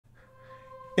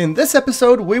In this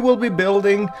episode we will be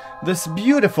building this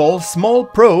beautiful small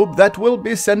probe that will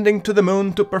be sending to the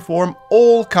moon to perform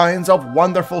all kinds of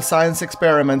wonderful science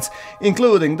experiments,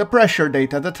 including the pressure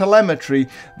data, the telemetry,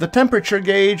 the temperature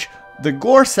gauge, the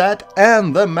GoreSat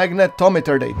and the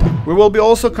magnetometer data. We will be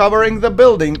also covering the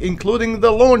building, including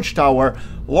the launch tower,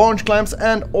 launch clamps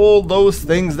and all those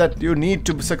things that you need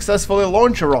to successfully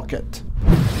launch a rocket.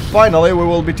 Finally, we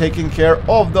will be taking care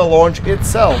of the launch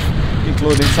itself,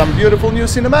 including some beautiful new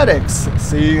cinematics,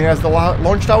 seeing as the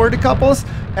launch tower decouples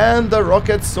and the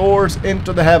rocket soars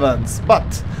into the heavens.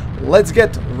 But let's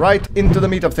get right into the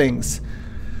meat of things.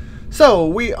 So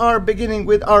we are beginning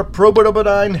with our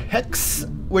Probodobodyne Hex,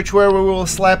 where we will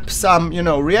slap some,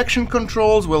 reaction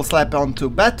controls, we'll slap onto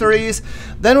batteries,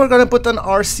 then we're gonna put an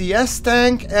RCS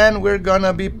tank and we're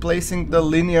gonna be placing the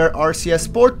linear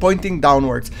RCS port pointing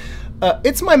downwards.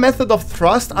 It's my method of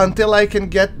thrust until I can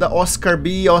get the Oscar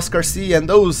B, Oscar C and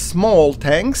those small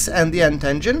tanks and the end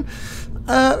engine.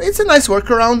 It's a nice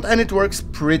workaround and it works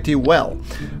pretty well.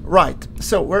 Right,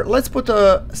 so let's put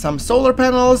some solar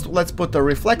panels, let's put a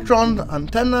reflectron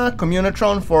antenna,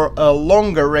 communitron for a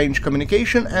longer range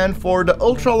communication, and for the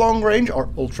ultra long range, or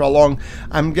ultra long,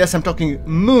 I guess I'm talking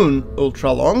moon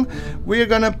ultra long, we're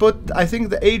gonna put, I think,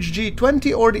 the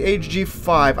HG20 or the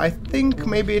HG5. I think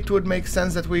maybe it would make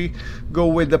sense that we go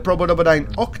with the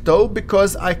Probodobodyne Octo,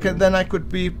 because I could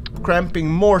be cramping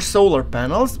more solar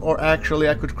panels, or actually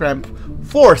I could cramp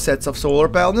 4 sets of solar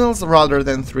panels rather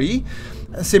than 3.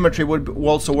 Symmetry would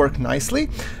also work nicely.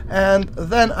 And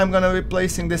then I'm gonna be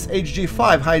placing this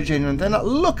HG5 high gain antenna.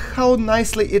 Look how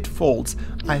nicely it folds.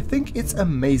 I think it's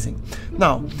amazing.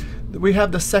 Now we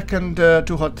have the second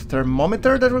too hot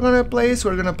thermometer that we're gonna place.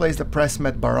 We're gonna place the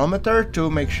PressMet barometer to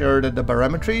make sure that the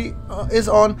barometry is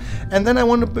on. And then I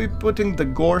want to be putting the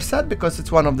GoreSat, because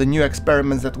it's one of the new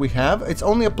experiments that we have. It's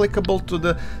only applicable to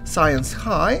the Science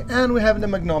High, and we have the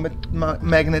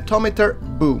magnetometer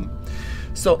boom.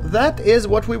 So that is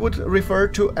what we would refer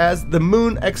to as the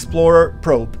Moon Explorer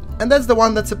probe. And that's the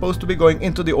one that's supposed to be going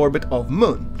into the orbit of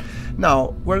Moon.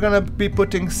 Now, we're gonna be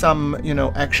putting some,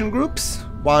 action groups,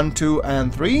 1, 2,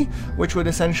 and 3, which would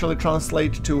essentially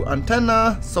translate to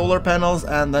antenna, solar panels,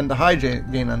 and then the high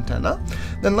gain antenna.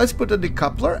 Then let's put a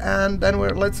decoupler, and then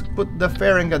let's put the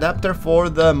fairing adapter for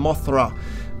the Mothra.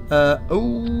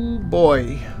 Oh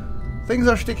boy, things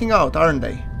are sticking out, aren't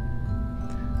they?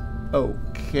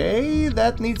 Okay,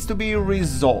 that needs to be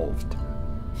resolved.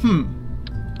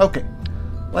 Okay,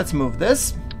 let's move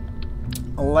this.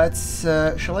 Let's,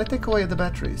 shall I take away the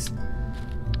batteries?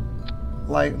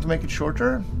 Like, to make it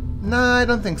shorter? Nah, I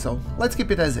don't think so. Let's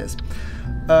keep it as is.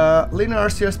 Linear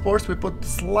RCS ports we put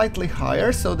slightly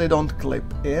higher so they don't clip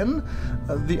in.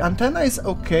 The antenna is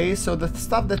okay, so the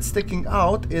stuff that's sticking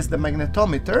out is the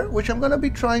magnetometer, which I'm gonna be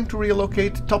trying to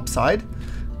relocate topside.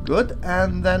 Good,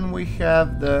 and then we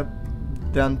have the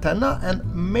antenna, and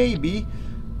maybe,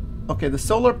 okay, the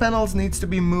solar panels needs to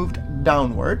be moved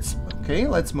downwards. Okay,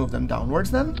 let's move them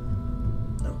downwards then.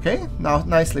 Okay, now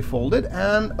nicely folded,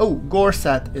 and oh,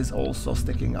 GoreSat is also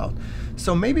sticking out.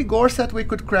 So maybe GoreSat we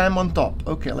could cram on top.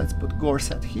 Okay, let's put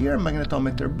GoreSat here,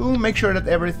 magnetometer boom, make sure that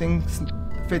everything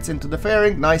fits into the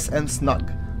fairing, nice and snug.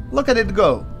 Look at it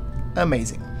go,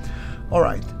 amazing.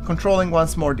 Alright, controlling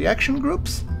once more the action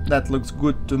groups, that looks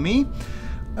good to me.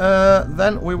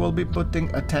 Then we will be putting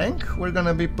a tank. We're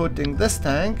gonna be putting this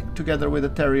tank together with a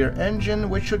Terrier engine,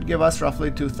 which should give us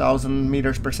roughly 2000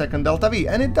 meters per second delta V,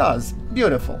 and it does.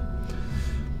 Beautiful.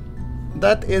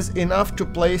 That is enough to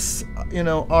place,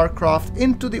 our craft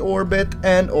into the orbit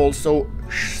and also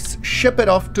ship it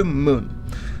off to Moon.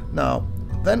 Now,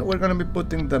 then we're gonna be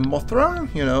putting the Mothra,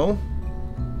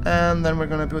 and then we're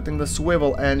going to be putting the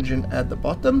swivel engine at the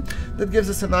bottom. That gives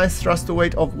us a nice thrust to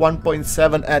weight of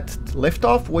 1.7 at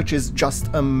liftoff, which is just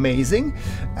amazing.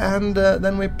 And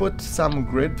then we put some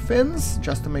grid fins,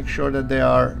 just to make sure that they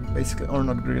are basically, or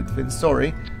not grid fins,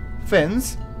 sorry,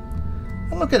 fins.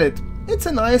 And look at it. It's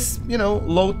a nice,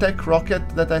 low-tech rocket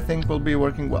that I think will be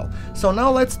working well. So now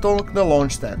let's talk the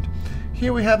launch stand.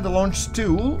 Here we have the launch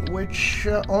stool, which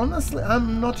honestly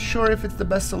I'm not sure if it's the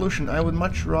best solution. I would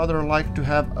much rather like to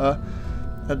have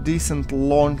a decent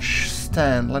launch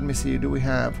stand. Let me see, do we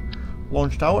have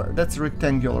launch tower? That's a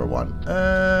rectangular one.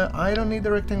 I don't need the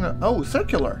rectangular. Oh,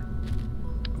 circular.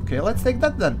 Okay, let's take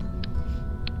that then.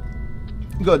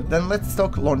 Good, then let's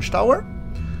talk launch tower.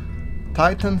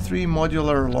 Titan 3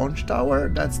 modular launch tower,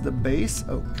 that's the base,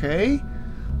 okay.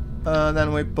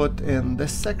 Then we put in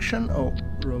this section, oh,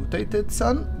 rotated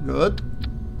sun, good.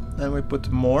 Then we put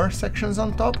more sections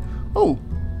on top. Oh,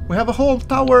 we have a whole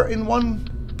tower in one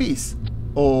piece.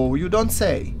 Oh, you don't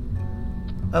say.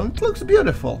 And it looks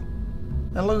beautiful.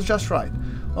 And looks just right.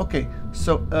 Okay,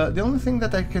 so the only thing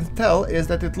that I can tell is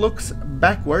that it looks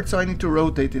backward, so I need to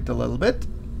rotate it a little bit.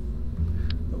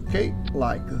 Okay,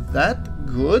 like that.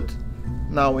 Good.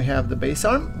 Now we have the base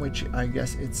arm, which I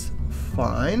guess it's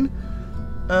fine.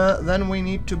 Then we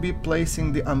need to be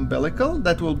placing the umbilical.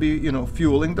 That will be, you know,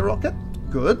 fueling the rocket.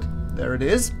 Good. There it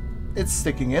is. It's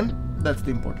sticking in. That's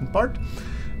the important part.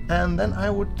 And then I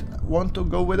would want to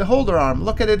go with the holder arm.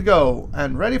 Look at it go.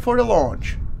 And ready for the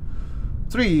launch.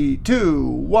 3, 2,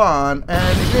 1,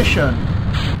 and ignition.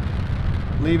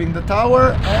 Leaving the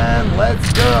tower, and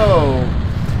let's go.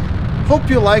 Hope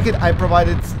you like it. I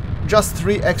provided just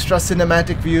 3 extra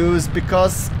cinematic views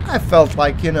because I felt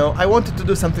like, you know, I wanted to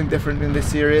do something different in this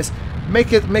series.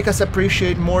 Make us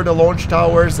appreciate more the launch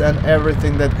towers and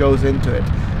everything that goes into it.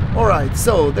 Alright,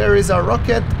 so there is our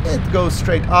rocket. It goes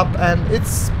straight up, and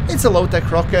it's a low-tech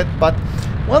rocket, but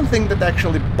one thing that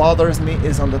actually bothers me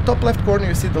is on the top left corner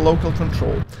you see the local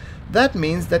control. That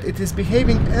means that it is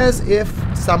behaving as if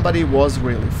somebody was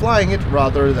really flying it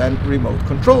rather than remote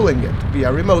controlling it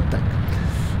via remote tech.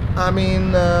 I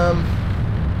mean,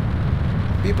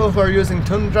 people who are using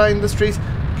Tundra Industries,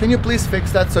 can you please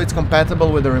fix that so it's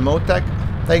compatible with the remote tech?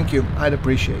 Thank you, I'd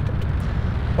appreciate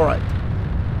it. Alright.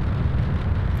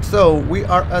 So we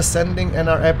are ascending and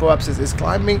our apoapsis is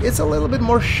climbing. It's a little bit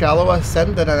more shallow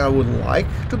ascent than I would like,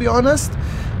 to be honest.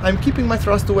 I'm keeping my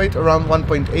thrust to weight around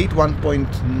 1.8,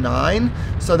 1.9,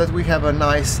 so that we have a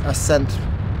nice ascent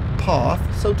path,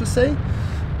 so to say.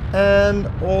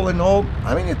 And all in all,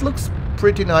 I mean, it looks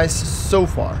pretty nice so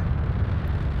far.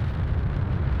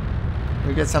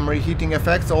 We get some reheating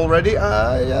effects already,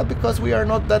 yeah, because we are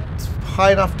not that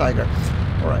high enough, Tiger.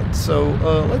 Alright, so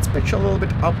let's pitch a little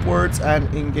bit upwards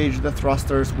and engage the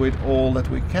thrusters with all that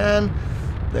we can.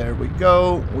 There we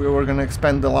go. We were going to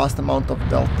expend the last amount of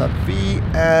delta V,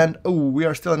 and oh, we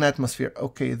are still in atmosphere.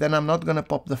 Okay, then I'm not going to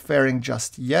pop the fairing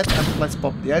just yet, and let's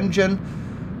pop the engine.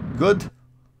 Good.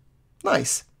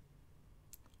 Nice.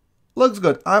 Looks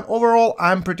good. Overall,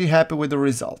 I'm pretty happy with the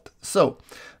result. So,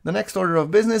 the next order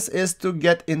of business is to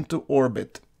get into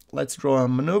orbit. Let's draw a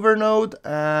maneuver node,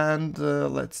 and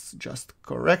let's just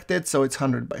correct it so it's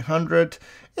 100 by 100.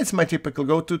 It's my typical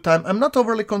go-to time. I'm not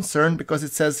overly concerned because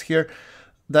it says here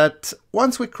that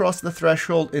once we cross the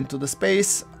threshold into the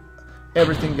space,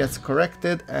 everything gets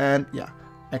corrected, and yeah,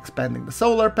 expanding the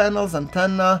solar panels,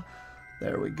 antenna,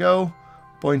 there we go,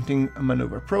 pointing a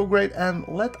maneuver prograde, and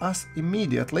let us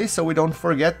immediately, so we don't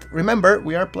forget, remember,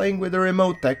 we are playing with the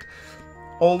remote tech.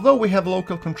 Although we have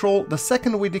local control, the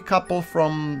second we decouple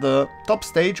from the top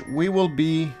stage, we will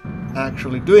be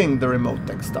actually doing the remote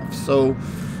tech stuff. So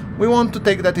we want to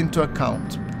take that into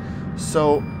account.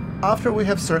 So after we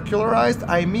have circularized,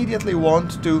 I immediately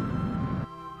want to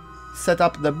set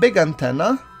up the big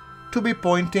antenna to be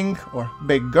pointing, or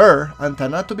bigger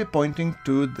antenna to be pointing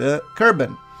to the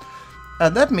Kerbal.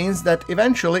 And that means that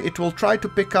eventually it will try to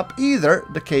pick up either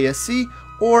the KSC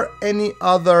or any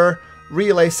other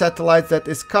relay satellite that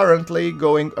is currently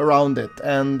going around it.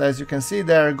 And as you can see,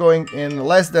 they're going in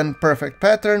less than perfect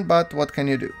pattern, but what can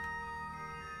you do?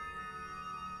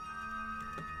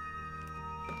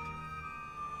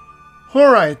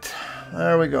 Alright,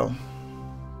 there we go.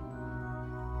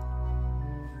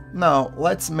 Now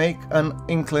let's make an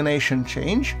inclination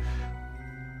change.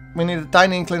 We need a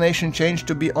tiny inclination change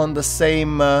to be on the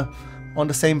same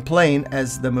plane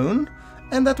as the moon.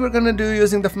 And that we're gonna do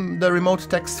using the remote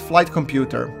text flight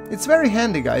computer. It's very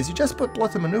handy, guys. You just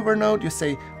plot a maneuver node, you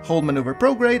say hold maneuver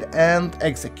prograde, and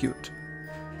execute.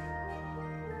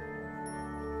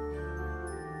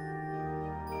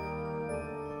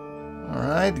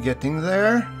 Alright, getting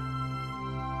there.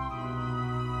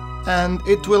 And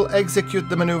it will execute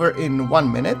the maneuver in 1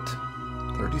 minute.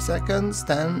 30 seconds,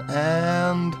 10,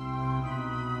 and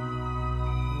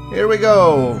here we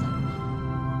go.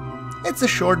 It's a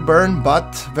short burn,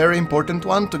 but very important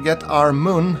one to get our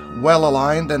moon well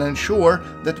aligned and ensure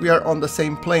that we are on the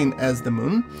same plane as the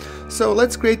moon. So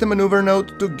let's create a maneuver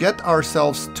node to get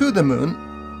ourselves to the moon.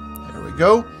 There we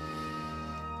go.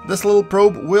 This little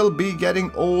probe will be getting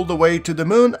all the way to the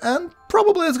moon, and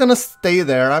probably it's gonna stay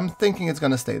there. I'm thinking it's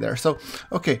gonna stay there. So,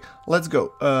 okay, let's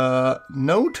go.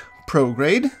 Node,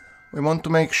 prograde. We want to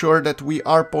make sure that we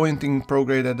are pointing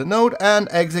prograde at the node, and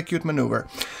execute maneuver.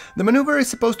 The maneuver is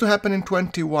supposed to happen in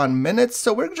 21 minutes,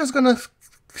 so we're just gonna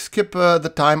skip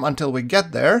the time until we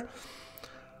get there.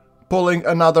 Pulling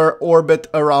another orbit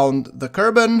around the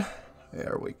Kerbal.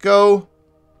 There we go.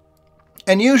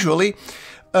 And usually,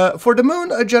 For the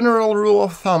moon, a general rule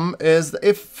of thumb is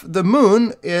if the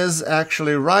moon is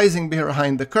actually rising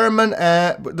behind the Kerbal,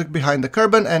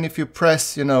 and if you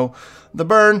press, you know, the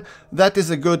burn, that is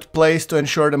a good place to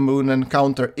ensure the moon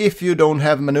encounter if you don't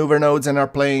have maneuver nodes and are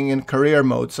playing in career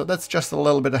mode. So that's just a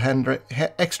little bit of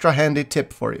extra handy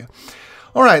tip for you.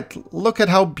 Alright, look at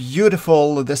how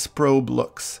beautiful this probe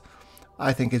looks.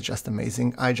 I think it's just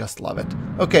amazing. I just love it.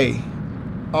 Okay,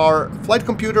 our flight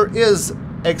computer is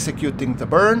executing the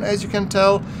burn, as you can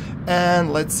tell,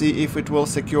 and let's see if it will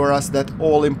secure us that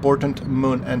all-important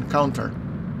moon encounter.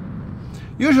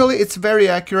 Usually it's very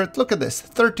accurate. Look at this,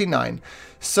 39.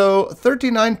 So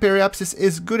 39 periapsis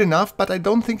is good enough, but I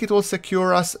don't think it will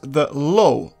secure us the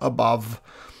low above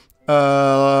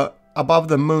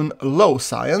the moon low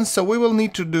science. So we will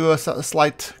need to do a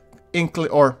slight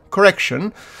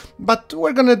correction, but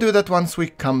we're gonna do that once we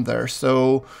come there.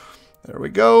 So there we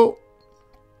go.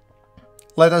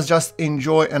 Let us just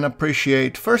enjoy and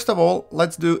appreciate. First of all,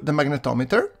 let's do the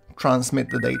magnetometer, transmit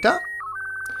the data.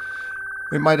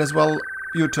 We might as well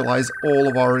utilize all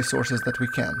of our resources that we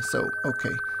can. So,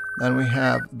 okay, then we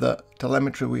have the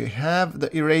telemetry we have. The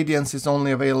irradiance is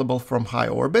only available from high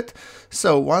orbit.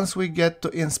 So once we get to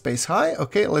in space high,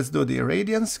 okay, let's do the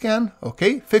irradiance scan.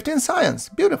 Okay, 15 science,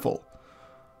 beautiful.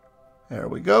 There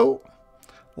we go.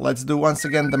 Let's do once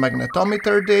again the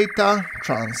magnetometer data,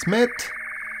 transmit.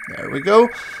 There we go.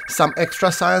 Some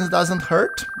extra science doesn't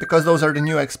hurt, because those are the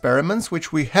new experiments,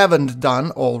 which we haven't done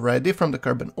already from the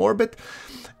Kerbal orbit.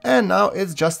 And now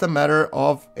it's just a matter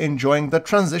of enjoying the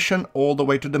transition all the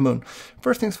way to the moon.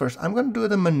 First things first, I'm going to do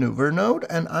the maneuver node,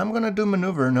 and I'm going to do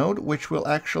maneuver node, which will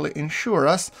actually ensure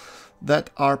us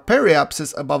that our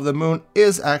periapsis above the moon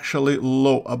is actually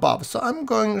low above. So I'm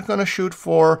going to shoot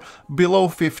for below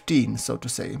 15, so to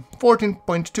say.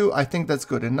 14.2, I think that's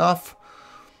good enough.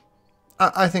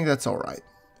 I think that's all right.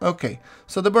 Okay,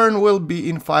 so the burn will be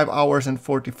in 5 hours and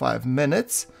 45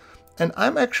 minutes. And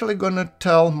I'm actually going to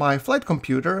tell my flight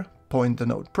computer, point the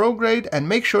node prograde, and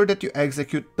make sure that you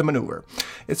execute the maneuver.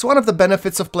 It's one of the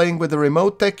benefits of playing with the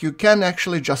remote tech. You can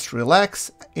actually just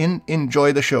relax and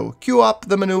enjoy the show. Queue up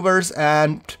the maneuvers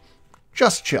and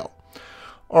just chill.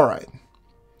 All right.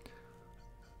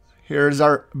 Here's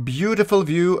our beautiful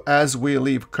view as we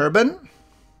leave Kerbal.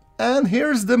 And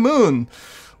here's the moon.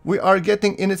 We are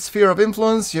getting in its sphere of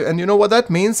influence, and you know what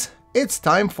that means? It's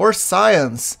time for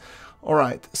science.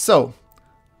 Alright, so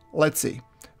let's see.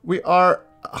 We are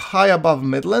high above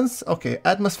Midlands. Okay,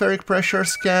 atmospheric pressure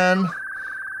scan,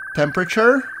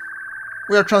 temperature.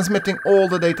 We are transmitting all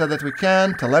the data that we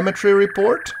can. Telemetry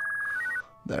report.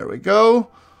 There we go.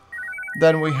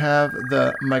 Then we have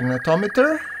the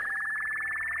magnetometer.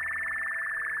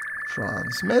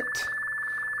 Transmit.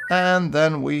 And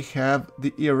then we have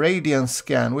the irradiance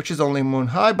scan, which is only moon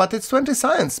high, but it's 20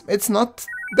 science. It's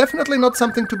definitely not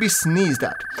something to be sneezed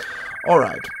at.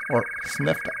 Alright, or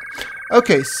sniffed at.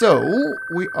 Okay, so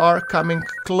we are coming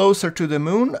closer to the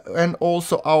moon, and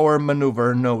also our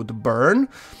maneuver node burn.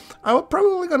 I'm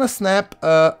probably gonna snap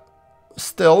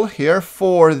still here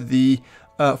for the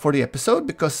episode,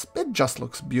 because it just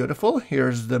looks beautiful.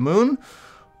 Here's the moon.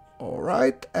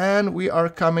 Alright, and we are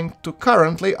coming to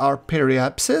currently our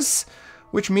periapsis,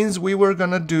 which means we were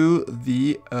gonna do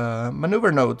the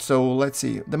maneuver node. So let's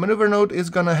see, the maneuver node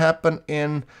is gonna happen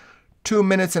in 2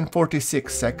 minutes and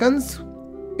 46 seconds.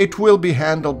 It will be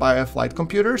handled by a flight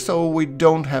computer, so we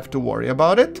don't have to worry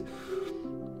about it.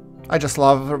 I just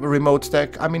love remote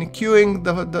tech. I mean, queuing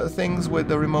the things with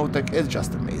the remote tech is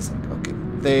just amazing. Okay,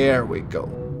 there we go.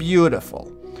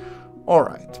 Beautiful.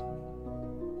 Alright.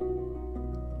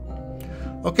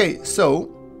 Okay, so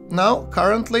now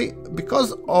currently,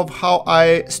 because of how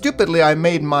stupidly I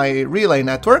made my relay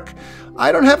network,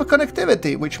 I don't have a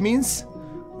connectivity, which means,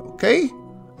 okay,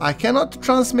 I cannot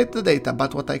transmit the data,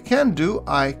 but what I can do,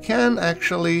 I can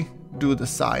actually do the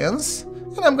science,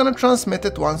 and I'm gonna transmit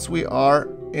it once we are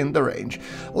in the range.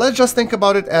 Let's just think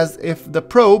about it as if the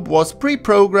probe was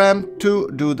pre-programmed to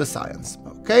do the science,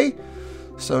 okay?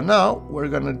 So now we're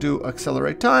gonna do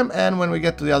accelerate time, and when we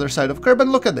get to the other side of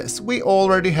Kerbal, look at this. We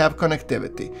already have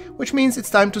connectivity, which means it's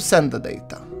time to send the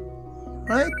data,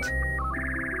 right?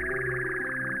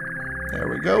 There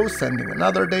we go, sending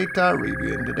another data,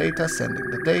 reviewing the data, sending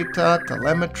the data,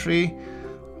 telemetry.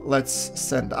 Let's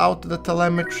send out the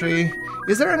telemetry.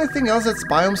 Is there anything else that's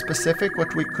biome specific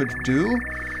what we could do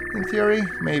in theory?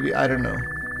 Maybe, I don't know.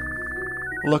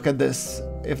 Look at this.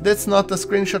 If that's not a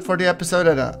screenshot for the episode,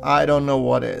 I don't know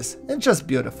what is. It's just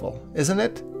beautiful, isn't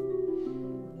it?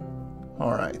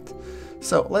 Alright,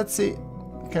 so let's see.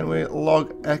 Can we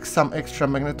log some extra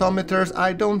magnetometers?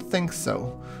 I don't think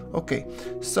so. Okay,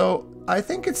 so I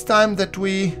think it's time that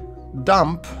we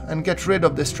dump and get rid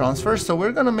of this transfer, so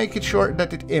we're gonna make it sure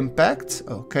that it impacts.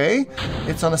 Okay,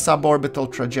 it's on a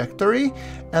suborbital trajectory,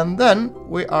 and then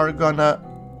we are gonna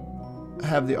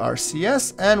have the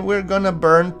RCS, and we're gonna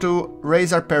burn to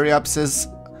raise our periapsis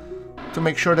to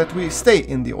make sure that we stay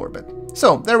in the orbit.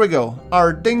 So there we go,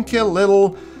 our dinky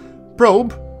little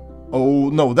probe. Oh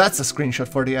no, that's a screenshot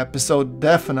for the episode,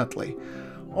 definitely.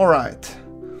 Alright,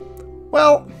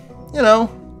 well, you know,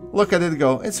 look at it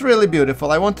go. It's really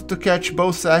beautiful. I wanted to catch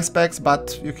both aspects,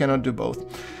 but you cannot do both.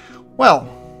 Well,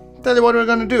 tell you what we're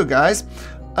gonna do, guys.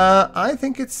 I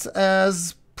think it's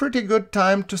as pretty good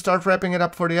time to start wrapping it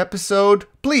up for the episode.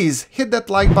 Please hit that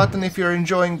like button if you're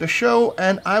enjoying the show,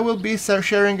 and I will be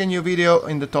sharing a new video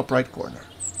in the top right corner.